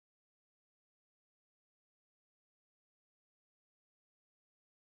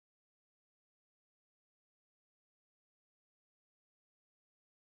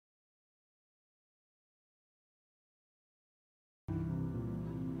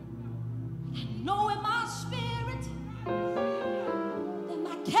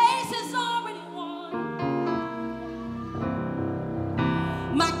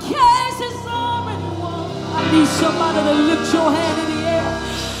need somebody to lift your hand in the air.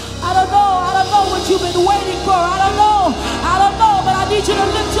 I don't know what you've been waiting for. I don't know, but I need you to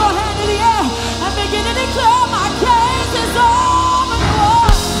lift your hand in the air and begin to declare, my case is already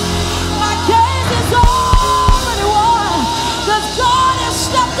won. My case is already won. Because God has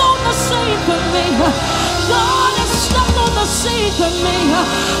stepped on the scene for me. God has stepped on the scene for me.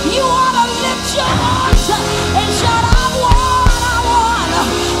 You ought to lift your voice and shout, I've won, I won,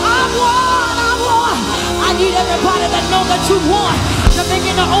 I've won, I've won. I need everybody to know that you won. To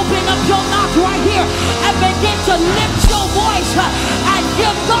begin to open up your mouth right here and begin to lift your voice and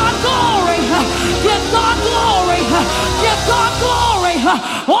give God glory. Give God glory. Give God glory.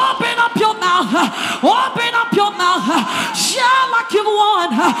 Open up your mouth. Open up your mouth. Shout like you've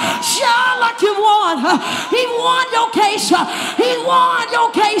won. Shout like you've won. He won your case. He won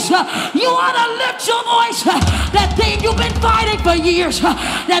your case. You ought to lift your voice. That thing you've been fighting for years.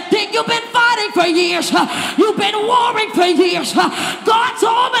 That thing you've been fighting for years. You've been warring for years. God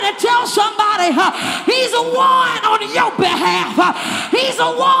told me to tell somebody he's a one on your behalf. He's a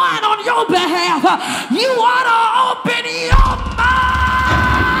one on your behalf. You ought to open your mouth.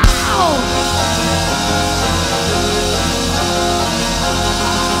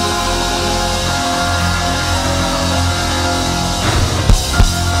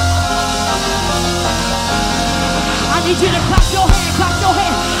 I need you to clap your hand, clap your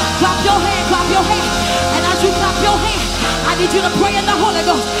hand, clap your hand, clap your hand. And as you clap your hand, I need you to pray in the Holy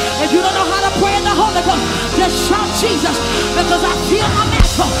Ghost. If you don't know how to pray in the Holy Ghost, just shout Jesus, because I feel my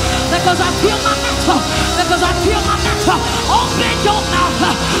mantle, because I feel my mantle, because I feel my mantle. Open your mouth,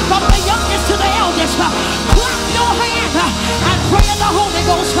 from the youngest to the eldest. Clap your hand and pray in the Holy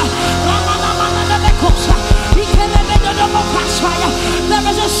Ghost. There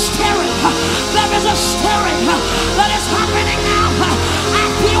is a stirring, there is a stirring that is happening now. I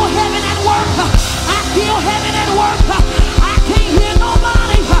feel heaven at work. I feel heaven at work. I can't hear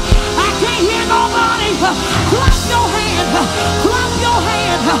nobody. I can't hear nobody. Clap your hand. Clap your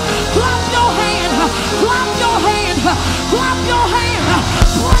hand. Clap your hand. Clap your hand. Clap your hand.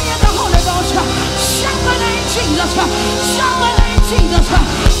 Pray in the Holy Ghost. Shout the name Jesus. Shout the name Jesus.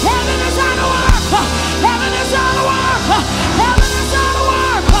 Heaven is out of work. Heaven is out of work. Heaven is out of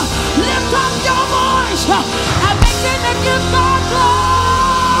work. Lift up your voice and begin to give God glory.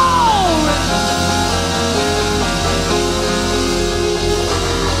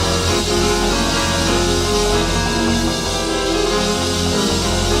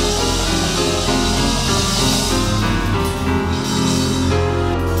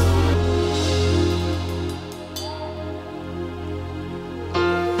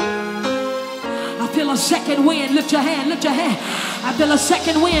 I feel a second wind. Lift your hand, lift your hand. I feel a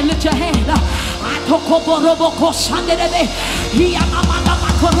second wind. Lift your hand. I don't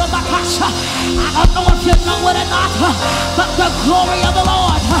know if you know it or not, but the glory of the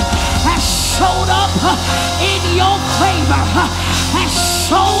Lord has showed up in your favor. Has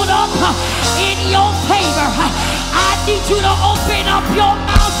showed up in your favor. I need you to open up your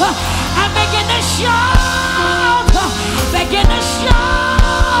mouth and begin to shout. Begin to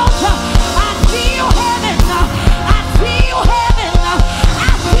shout. I feel heaven. I feel heaven.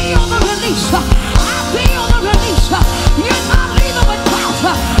 I feel the release. I feel the release. You're not leaving without.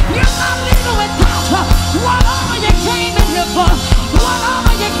 You're not leaving without. Whatever you came in here for.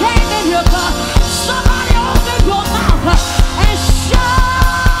 Whatever you came in here for. Somebody open your mouth and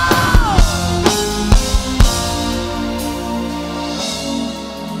shout.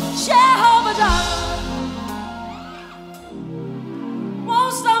 Jehovah Jireh.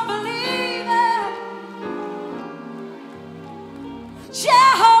 Won't stop believing.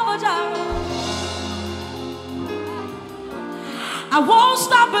 Jehovah Jireh. I won't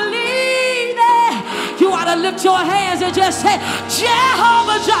stop believing. You ought to lift your hands and just say,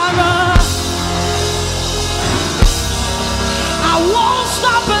 Jehovah Jireh. I won't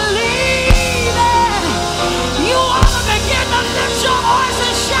stop believing. You ought to begin to lift your voice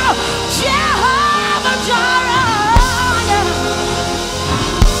and shout, Jehovah Jireh.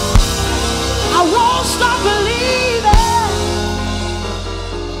 I won't stop believing.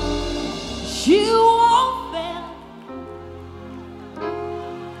 You won't fail.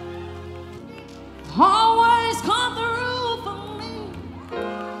 Always come through for me.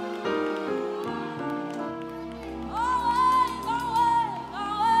 Always, always,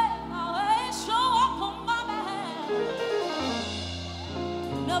 always, always show up on my behalf.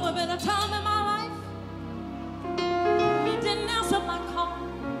 Never been a time in my life you didn't answer my call.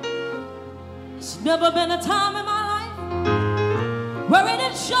 It's never been a time in my life where it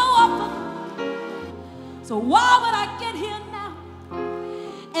didn't show up for me. So why would I get here now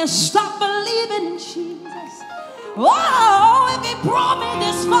and stop believing in Jesus? Oh, if he brought me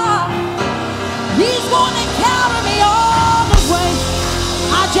this far, he's going to carry me all the way.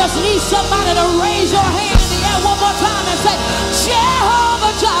 I just need somebody to raise your hand in the air one more time and say,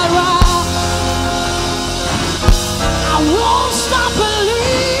 Jehovah Jireh. I won't stop believing.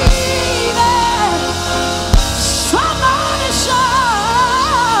 Somebody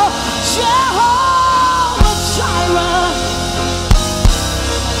shout, Jehovah Jireh.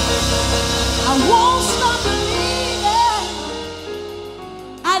 I won't stop believing.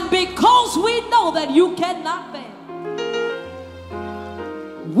 And because we know that you cannot fail,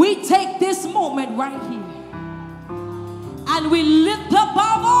 we take this moment right here and we lift up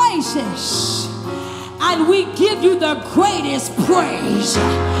our voices and we give you the greatest praise,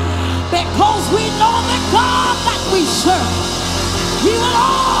 because we know the God that we serve, he will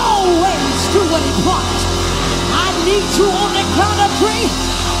always do what he promised. I need you on the count of 3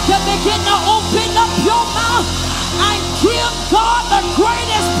 to begin to open up your mouth and give God the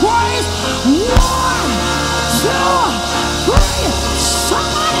greatest praise. 1, 2, 3.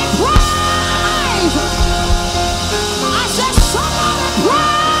 Somebody praise. I said somebody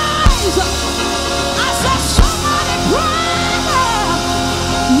praise. I said somebody praise.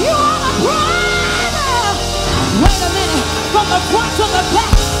 You ought to praise. Wait a minute. From the front to the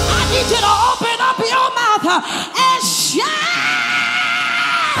back, I need you to open up your mouth and shout.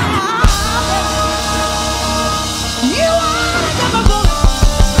 You ought to give a glory.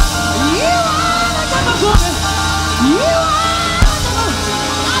 You ought to give a glory. You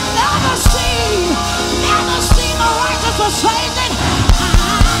never seen the righteous forsaken.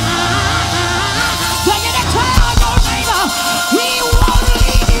 Can you declare your neighbor? He won't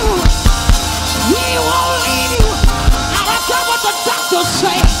leave you. He won't leave you. I don't care what the doctors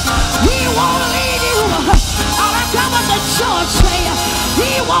say. He won't leave you. I don't care what the judge say.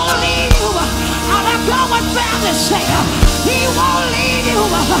 He won't leave you. I don't care what family say. He won't leave you.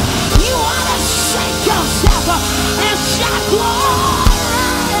 You want to shake yourself and shout glory.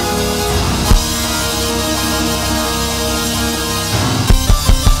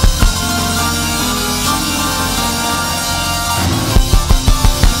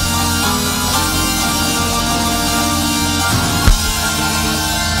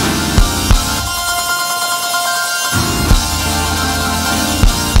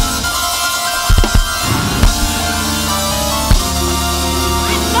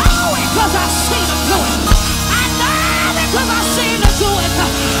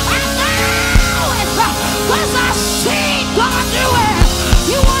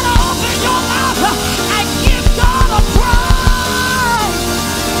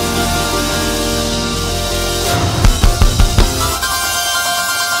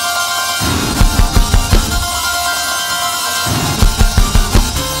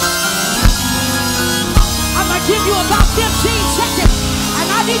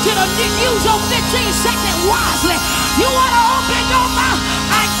 Use your 15 seconds wisely. You want to open your mouth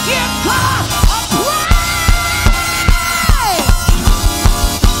and give God a praise.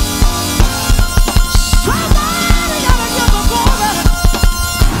 Somebody gotta give a glory.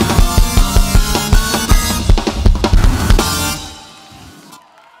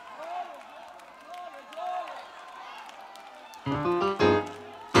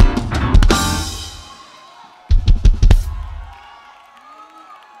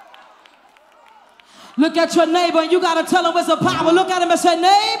 Look at your neighbor and you got to tell him with some power. Look at him and say,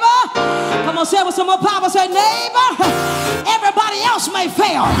 neighbor. Come on, say it with some more power. Say, neighbor. Everybody else may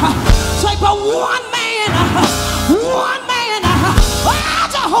fail. Say, but one man. Oh,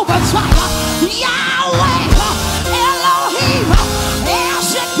 Jehovah Jireh, Yahweh, Elohim, El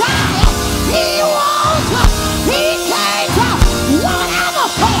Shaddai. He won't, he can't, whatever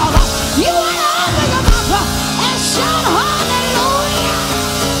fail. You want to open your mouth and shout hallelujah.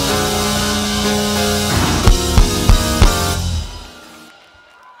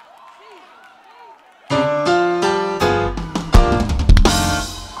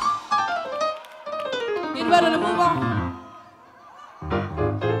 Ready to move on?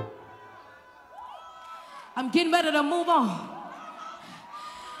 I'm getting ready to move on.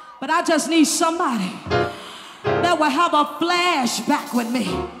 But I just need somebody that will have a flashback with me.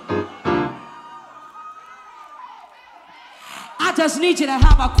 I just need you to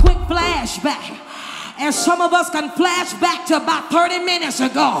have a quick flashback. And some of us can flash back to about 30 minutes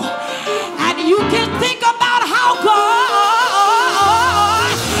ago. And you can think about how God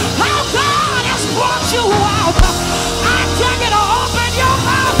has brought you out. I tell you to open your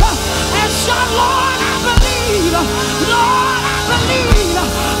mouth and shout, Lord, I believe. Lord, I believe.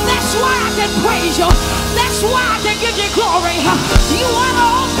 That's why I can praise you. That's why I can give you glory. You want to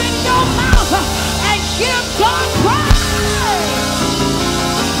open your mouth and Give God praise.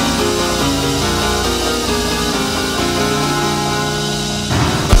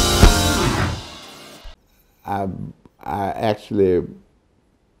 I actually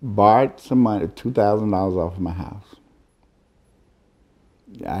borrowed some money, $2,000 off of my house.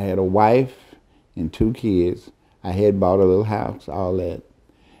 I had a wife and 2 kids. I had bought a little house, all that.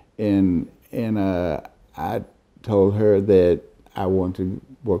 And I told her that I wanted to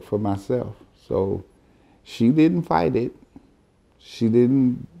work for myself. So she didn't fight it. She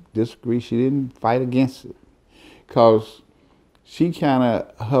didn't disagree. She didn't fight against it. Because she kind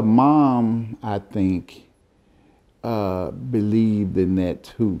of, her mom, I think, believed in that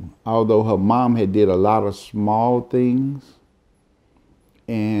too. Although her mom had did a lot of small things,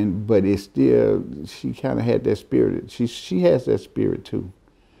 but it's still, she kind of had that spirit. She has that spirit too.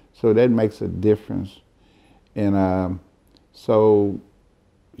 So that makes a difference. And so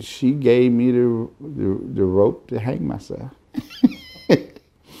she gave me the rope to hang myself.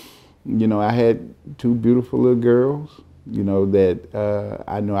 You know, I had 2 beautiful little girls, you know, that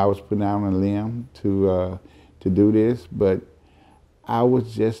I knew I was putting out on a limb to do this, but I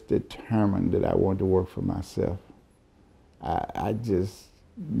was just determined that I wanted to work for myself. I just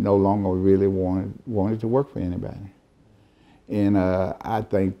no longer really wanted to work for anybody. And I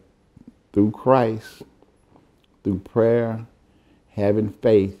think through Christ, through prayer, having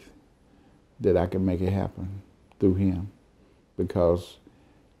faith, that I can make it happen through him. Because,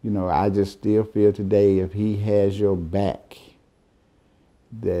 you know, I just still feel today, if he has your back,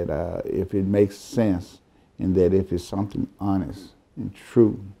 that if it makes sense, and that if it's something honest and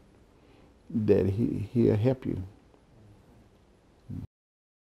true, that he'll help you.